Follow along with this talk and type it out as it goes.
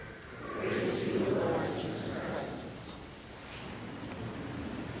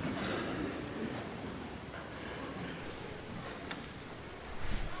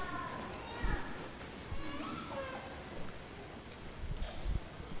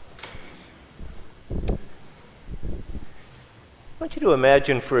want you to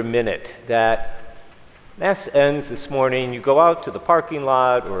imagine for a minute that Mass ends this morning, you go out to the parking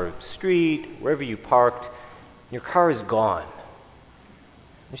lot or street, wherever you parked, and your car is gone.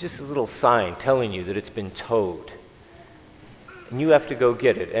 There's just a little sign telling you that it's been towed. And you have to go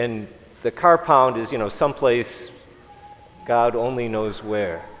get it. And the car pound is, someplace God only knows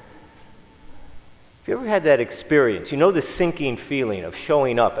where. Have you ever had that experience? You know the sinking feeling of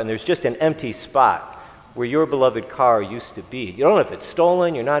showing up and there's just an empty spot where your beloved car used to be. You don't know if it's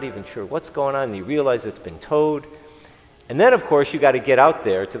stolen, you're not even sure what's going on, and you realize it's been towed. And then, of course, you got to get out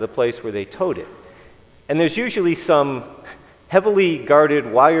there to the place where they towed it. And there's usually some heavily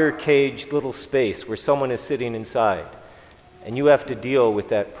guarded, wire-caged little space where someone is sitting inside, and you have to deal with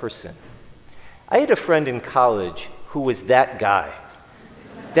that person. I had a friend in college who was that guy.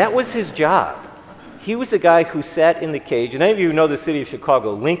 That was his job. He was the guy who sat in the cage, and any of you know the city of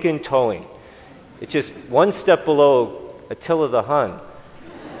Chicago, Lincoln Towing. It's just one step below Attila the Hun.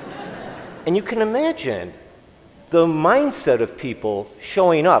 And you can imagine the mindset of people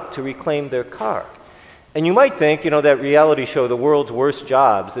showing up to reclaim their car. And you might think, that reality show, The World's Worst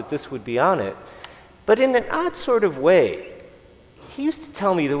Jobs, that this would be on it. But in an odd sort of way, he used to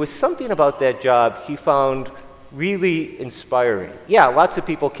tell me there was something about that job he found really inspiring. Yeah, lots of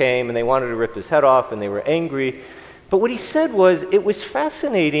people came and they wanted to rip his head off and they were angry. But what he said was, it was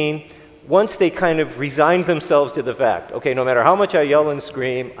fascinating once they kind of resigned themselves to the fact, okay, no matter how much I yell and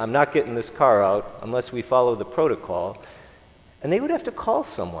scream, I'm not getting this car out unless we follow the protocol. And they would have to call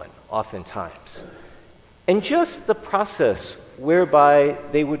someone oftentimes. And just the process whereby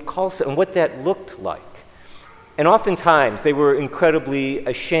they would call someone, what that looked like. And oftentimes they were incredibly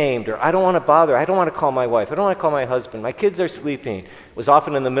ashamed, or I don't want to bother, I don't want to call my wife, I don't want to call my husband, my kids are sleeping. It was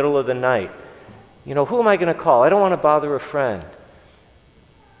often in the middle of the night. Who am I going to call? I don't want to bother a friend.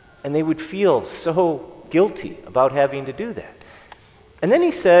 And they would feel so guilty about having to do that. And then he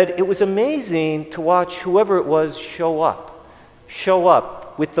said it was amazing to watch whoever it was show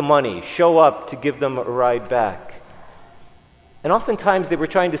up with the money, show up to give them a ride back. And oftentimes they were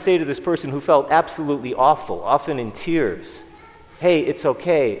trying to say to this person who felt absolutely awful, often in tears, hey, it's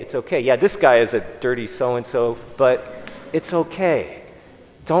okay, it's okay. Yeah, this guy is a dirty so-and-so, but it's okay.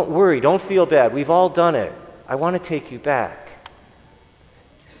 Don't worry, don't feel bad. We've all done it. I want to take you back.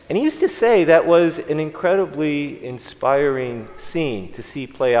 And he used to say that was an incredibly inspiring scene to see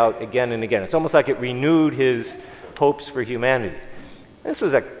play out again and again. It's almost like it renewed his hopes for humanity. This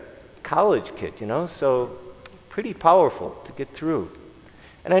was a college kid, so pretty powerful to get through.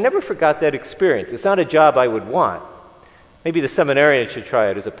 And I never forgot that experience. It's not a job I would want. Maybe the seminarian should try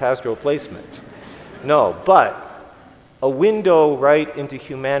it as a pastoral placement. No, but a window right into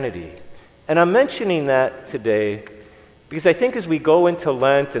humanity. And I'm mentioning that today because I think as we go into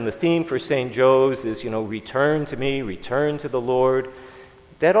Lent, and the theme for St. Joe's is, return to me, return to the Lord,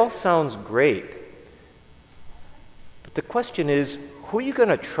 that all sounds great. But the question is, who are you going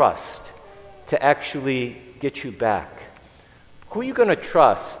to trust to actually get you back? Who are you going to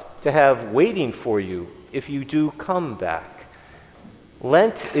trust to have waiting for you if you do come back?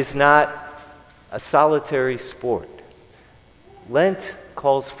 Lent is not a solitary sport. Lent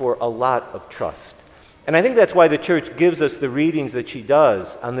calls for a lot of trust. And I think that's why the church gives us the readings that she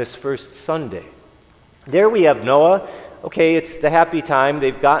does on this first Sunday. There we have Noah. Okay, it's the happy time.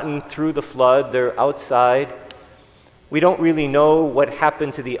 They've gotten through the flood. They're outside. We don't really know what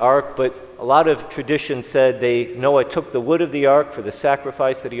happened to the ark, but a lot of tradition said Noah took the wood of the ark for the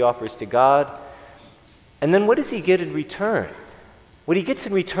sacrifice that he offers to God. And then what does he get in return? What he gets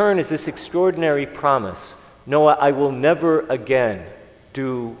in return is this extraordinary promise. Noah, I will never again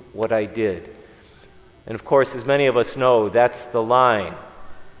do what I did. And of course, as many of us know, that's the line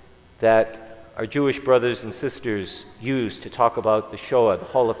that our Jewish brothers and sisters use to talk about the Shoah, the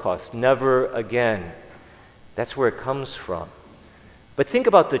Holocaust. Never again. That's where it comes from. But think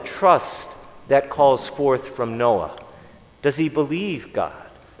about the trust that calls forth from Noah. Does he believe God?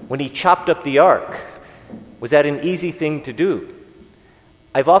 When he chopped up the ark, was that an easy thing to do?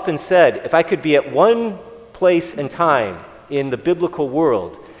 I've often said, if I could be at one place and time in the biblical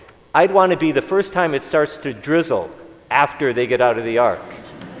world, I'd want to be the first time it starts to drizzle after they get out of the ark.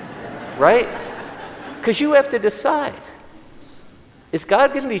 Right? Because you have to decide. Is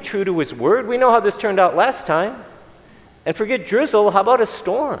God going to be true to his word? We know how this turned out last time. And forget drizzle, how about a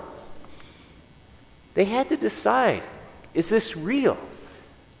storm? They had to decide, is this real?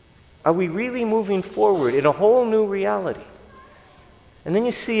 Are we really moving forward in a whole new reality? And then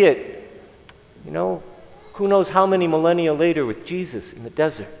you see it, who knows how many millennia later with Jesus in the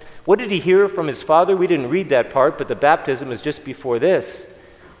desert. What did he hear from his Father? We didn't read that part, but the baptism is just before this.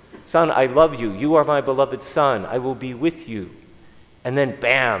 Son, I love you. You are my beloved Son. I will be with you And then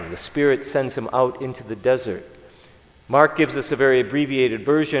bam, the Spirit sends him out into the desert. Mark gives us a very abbreviated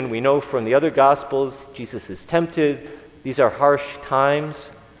version. We know from the other Gospels, Jesus is tempted. These are harsh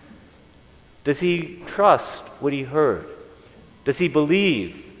times. Does he trust what he heard? Does he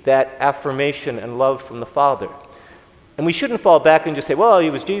believe that affirmation and love from the Father? And we shouldn't fall back and just say, well, he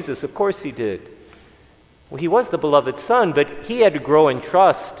was Jesus, of course he did. Well, he was the beloved Son, but he had to grow in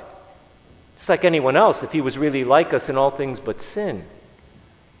trust, just like anyone else, if he was really like us in all things but sin.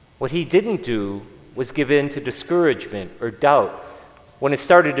 What he didn't do was give in to discouragement or doubt. When it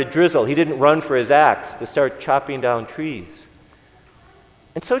started to drizzle, he didn't run for his axe to start chopping down trees.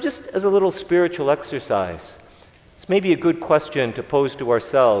 And so just as a little spiritual exercise, it's maybe a good question to pose to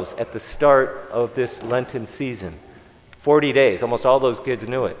ourselves at the start of this Lenten season. 40 days, almost all those kids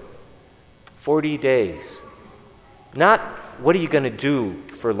knew it. 40 days. Not what are you going to do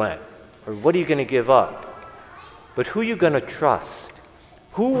for Lent, or what are you going to give up, but who are you going to trust?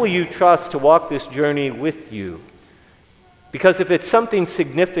 Who will you trust to walk this journey with you? Because if it's something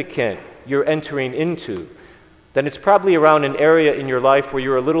significant you're entering into, then it's probably around an area in your life where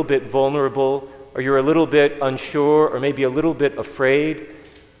you're a little bit vulnerable, or you're a little bit unsure, or maybe a little bit afraid.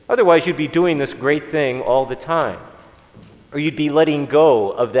 Otherwise, you'd be doing this great thing all the time. Or you'd be letting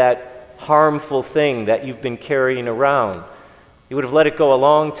go of that harmful thing that you've been carrying around. You would have let it go a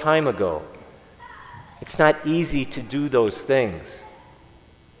long time ago. It's not easy to do those things.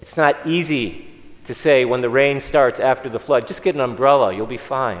 It's not easy to say when the rain starts after the flood, just get an umbrella, you'll be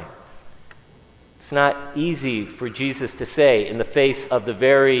fine. It's not easy for Jesus to say in the face of the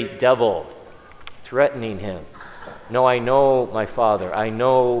very devil threatening him, no, I know my Father. I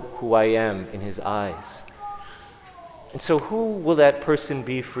know who I am in his eyes. And so who will that person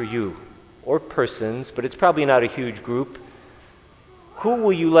be for you? Or persons, but it's probably not a huge group. Who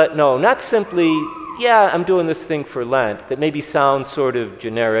will you let know? Not simply, yeah, I'm doing this thing for Lent, that maybe sounds sort of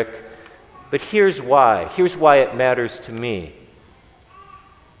generic, but here's why. Here's why it matters to me.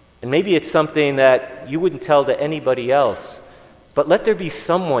 And maybe it's something that you wouldn't tell to anybody else, but let there be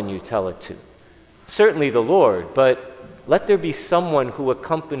someone you tell it to. Certainly the Lord, but let there be someone who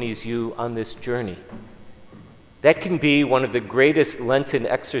accompanies you on this journey. That can be one of the greatest Lenten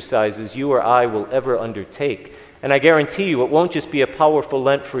exercises you or I will ever undertake. And I guarantee you, it won't just be a powerful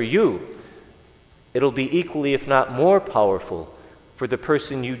Lent for you. It'll be equally, if not more powerful, for the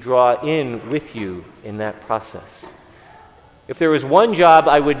person you draw in with you in that process. If there was one job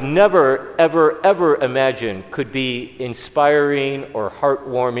I would never, ever, ever imagine could be inspiring or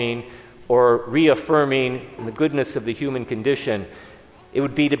heartwarming or reaffirming in the goodness of the human condition, it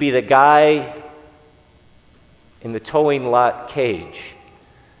would be to be the guy in the towing lot cage.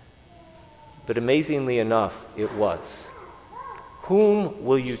 But amazingly enough, it was. Whom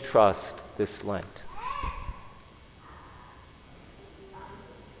will you trust this Lent?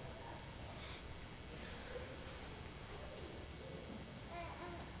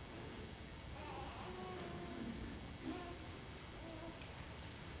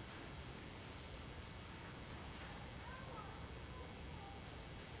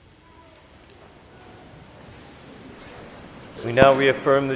 We now reaffirm the